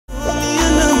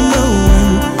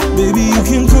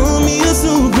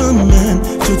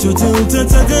Hey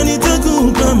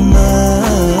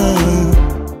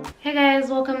guys,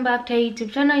 welcome back to our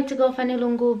YouTube channel. It's go Fanny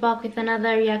Lungu back with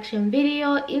another reaction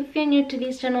video. If you're new to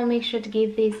this channel, make sure to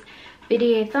give this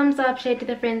video a thumbs up, share it with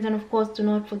your friends, and of course do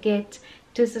not forget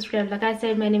to subscribe. Like I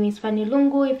said, my name is Fanny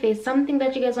Lungu. If there's something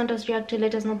that you guys want us to react to,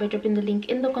 let us know by dropping the link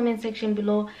in the comment section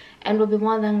below, and we'll be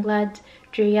more than glad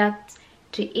to react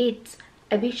to it.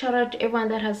 A big shout out to everyone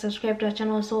that has subscribed to our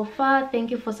channel so far.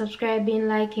 Thank you for subscribing,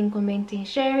 liking, commenting,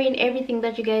 sharing. Everything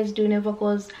that you guys do never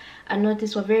goes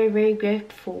unnoticed. We're very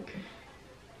grateful.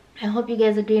 I hope you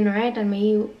guys are doing alright, and may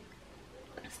you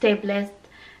stay blessed,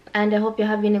 and I hope you're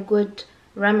having a good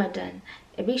Ramadan.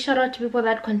 A big shout out to people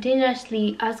that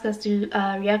continuously ask us to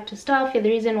react to stuff. You're the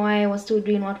reason why we're still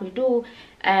doing what we do,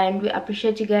 and we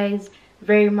appreciate you guys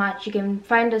very much. You can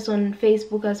find us on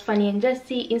Facebook as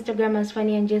Fanny&Jessy, Instagram as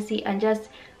Fanny&Jessy, and just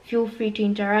feel free to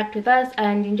interact with us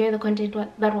and enjoy the content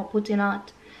that we're putting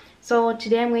out. So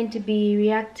today I'm going to be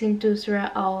reacting to Surah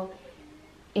Al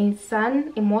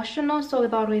Insan, emotional. So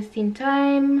without wasting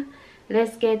time,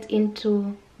 let's get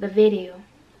into the video.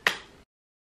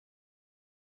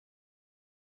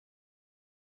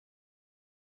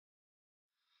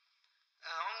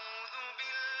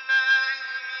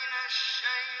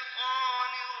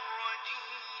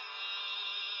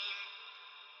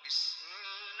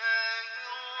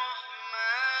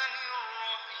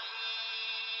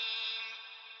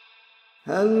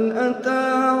 هل أتى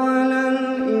على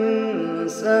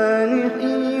الإنسان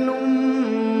حين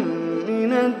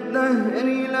من الدهر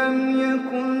لم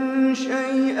يكن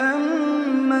شيئا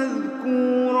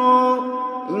مذكورا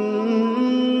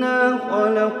إنا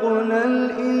خلقنا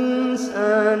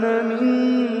الإنسان من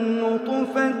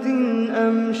نطفة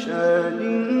أمشاج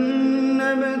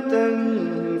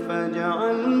نبتليه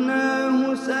فجعلناه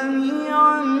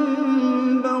سميعا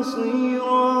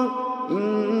بصيرا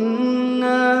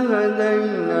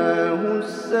هديناه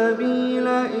السبيل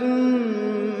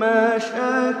إما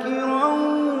شاكرا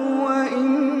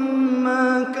وإما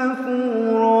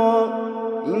كفورا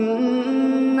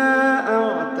إنا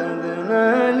أعتدنا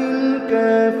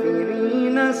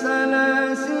للكافرين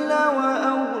سلاسل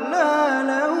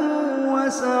وأغلالا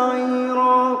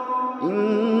وسعيرا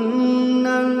إن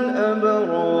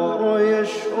الأبرار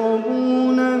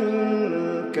يشربون من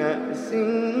كأس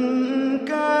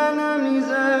كان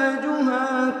مزاجها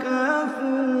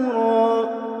كافورا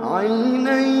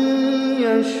عينا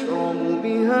يشرب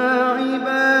بها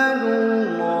عباد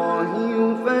الله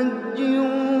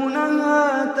يفجرونها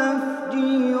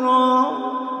تفجيرا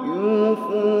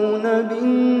يوفون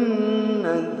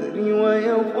بالنذر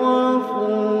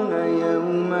ويخافون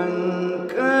يوما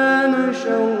كان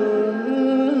شره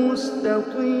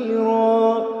مستطيرا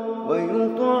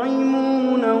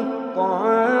ويطعمون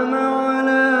الطعام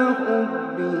على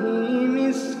حبه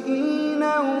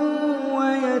مسكينا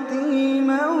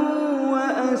ويتيما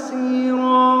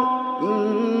وأسيرا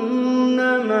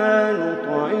إنما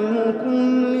نطعمكم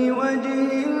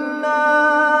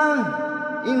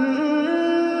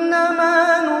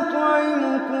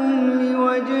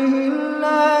لوجه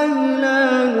الله لا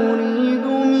نريد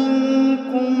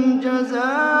منكم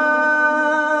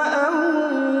جزاء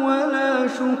ولا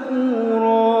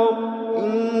شكورا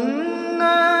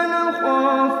إنا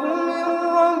نخاف من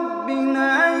ربنا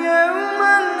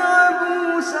يوما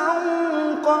عبوسا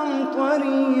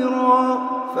قمطريرا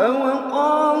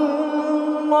فوقاهم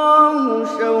الله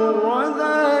شر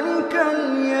ذلك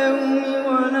اليوم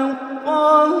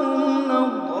ولقاهم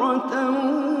نضرة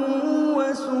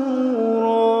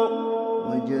وسرورا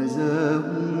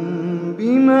وجزاهم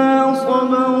بما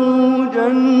صبروا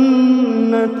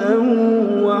جنة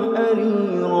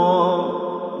وحريرا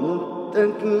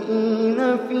متكئين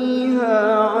فيها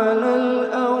على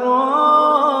الأرائك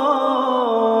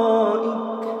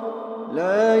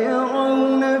لا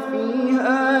يرون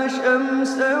فيها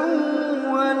شمسا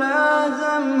ولا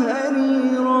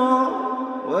زمهريرا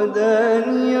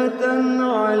ودانية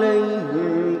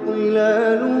عليهم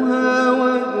ظلالها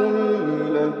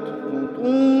وذللت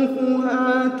قطوفها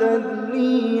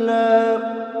تذليلا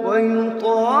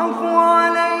ويطاف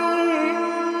عليهم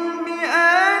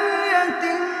بآنية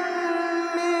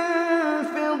من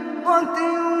فضة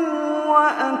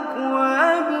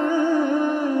وأكواب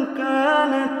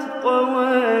كانت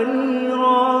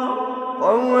قواريرا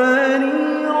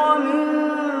من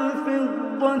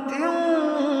فضة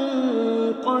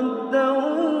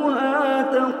قدروها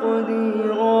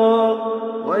تقديرا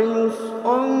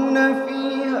ويسقون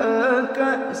فيها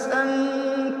كأسا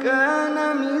كان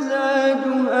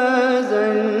مزاجها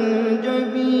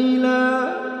زنجبيلا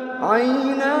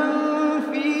عينا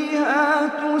فيها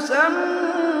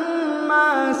تسمى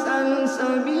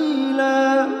سلسبيلا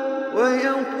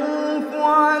ويطوف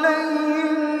عليهم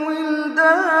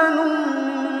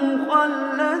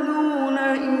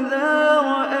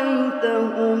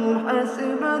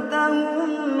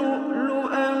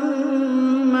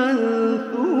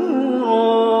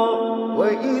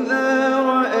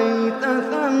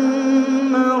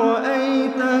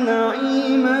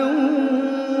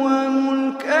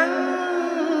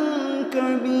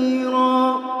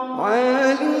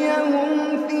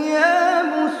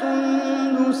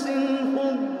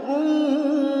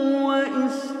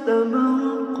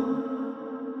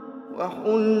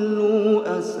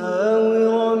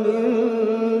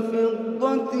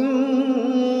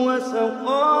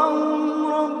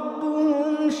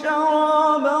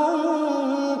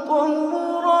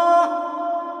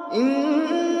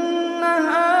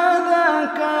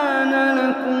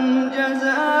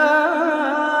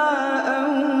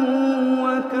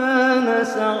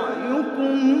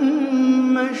لكم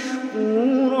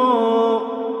مشكورا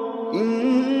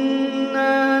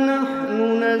إنا نحن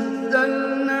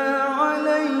نزلنا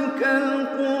عليك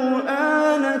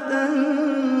القرآن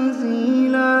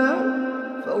تنزيلا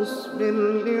فاصبر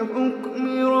لحكم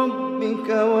ربك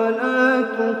ولا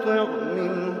تطع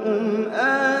منهم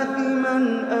آثما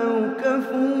أو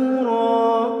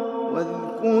كفورا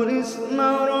واذكر اسم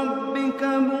ربك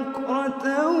بكرة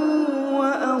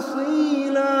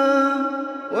وأصيلا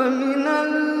ومن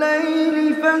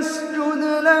الليل فاسجد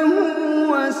له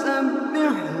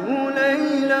وسبحه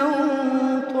ليلا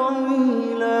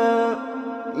طويلا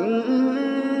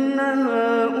إن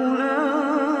هؤلاء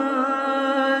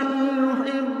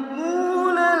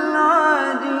يحبون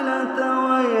العاجلة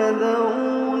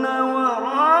ويذرون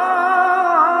وراءهم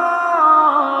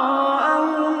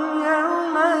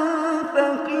يوما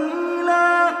ثقيلا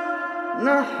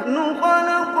نحن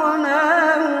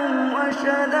خلقناهم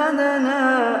وشددنا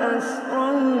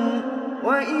أسرهم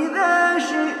وإذا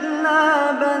شئنا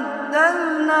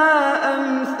بدلنا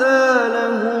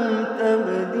أمثالهم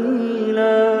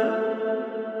تبديلا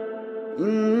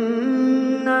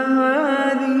إن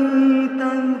هذه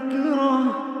تذكرة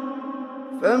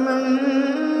فمن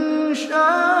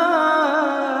شاء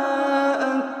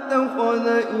اتخذ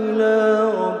إلى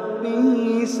ربه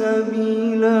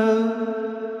سبيلا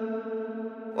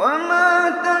وما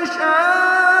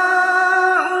تشاءون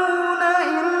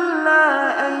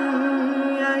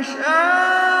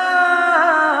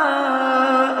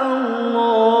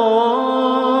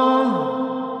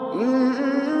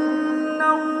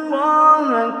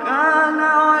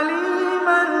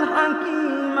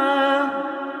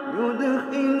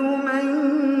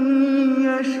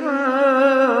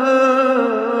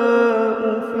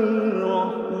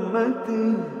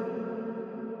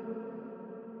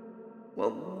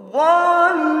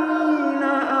والظالمين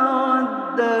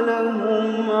أعد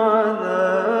لهم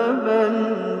عذابا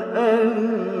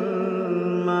أليما.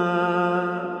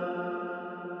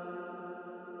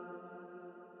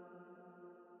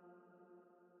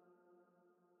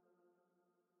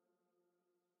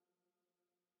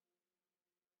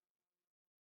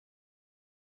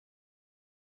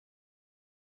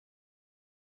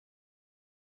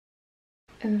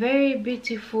 A very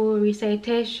beautiful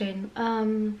recitation.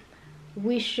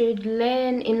 We should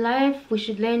learn in life, we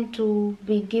should learn to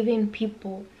be giving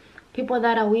people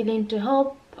that are willing to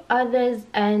help others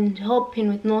and helping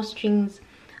with no strings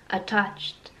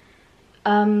attached.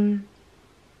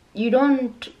 You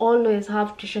don't always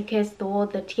have to showcase the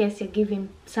world that yes, you're giving.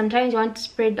 Sometimes you want to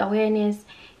spread awareness.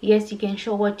 Yes, you can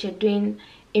show what you're doing.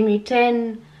 In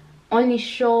return, only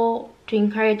show to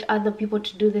encourage other people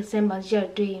to do the same as you're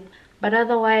doing. But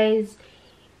otherwise,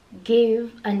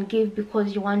 give and give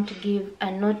because you want to give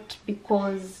and not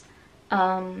because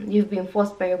you've been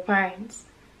forced by your parents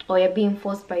or you're being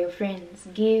forced by your friends.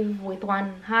 Give with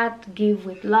one heart, give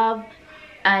with love,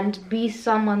 and be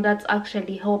someone that's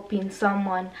actually helping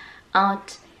someone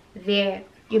out there.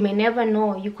 You may never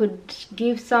know, you could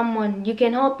give someone, you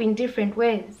can help in different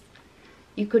ways.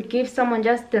 You could give someone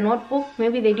just a notebook.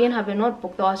 Maybe they didn't have a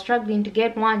notebook, they were struggling to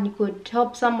get one. You could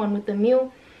help someone with a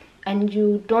meal and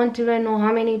you don't even know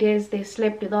how many days they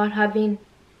slept without having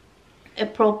a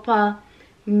proper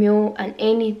meal and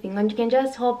anything. And you can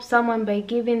just help someone by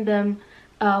giving them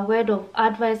a word of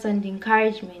advice and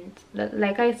encouragement.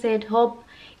 Like I said, help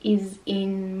is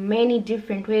in many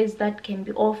different ways that can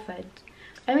be offered.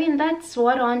 I mean, that's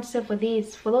what I want to say for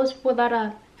this. For those people that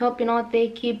are helping out there,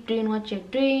 keep doing what you're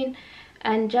doing,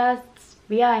 and just,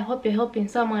 yeah, I hope you're helping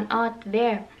someone out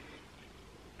there.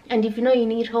 And if you know you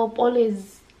need help,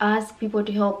 always ask people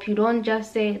to help you. Don't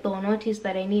just say, they'll notice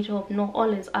that I need help. No,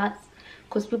 always ask,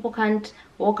 because people can't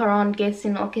walk around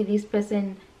guessing, okay, this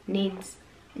person needs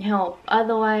help.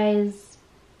 Otherwise,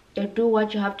 you do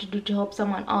what you have to do to help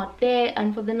someone out there.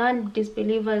 And for the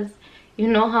non-disbelievers, you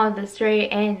know how the story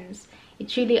ends.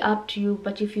 It's really up to you.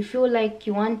 But if you feel like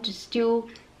you want to still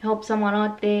help someone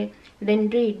out there, then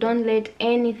do it. Don't let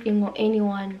anything or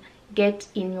anyone get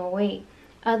in your way.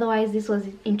 Otherwise, this was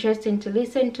interesting to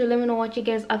listen to. Let me know what you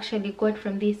guys actually got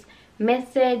from this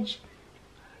message.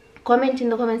 Comment in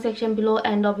the comment section below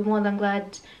and I'll be more than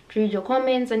glad to read your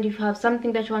comments. And if you have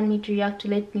something that you want me to react to,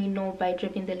 let me know by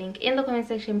dropping the link in the comment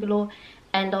section below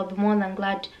and I'll be more than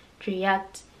glad to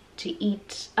react to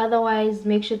it. Otherwise,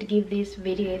 make sure to give this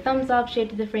video a thumbs up, share it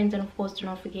with your friends, and of course do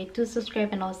not forget to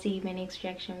subscribe, and I'll see you in my next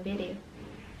reaction video.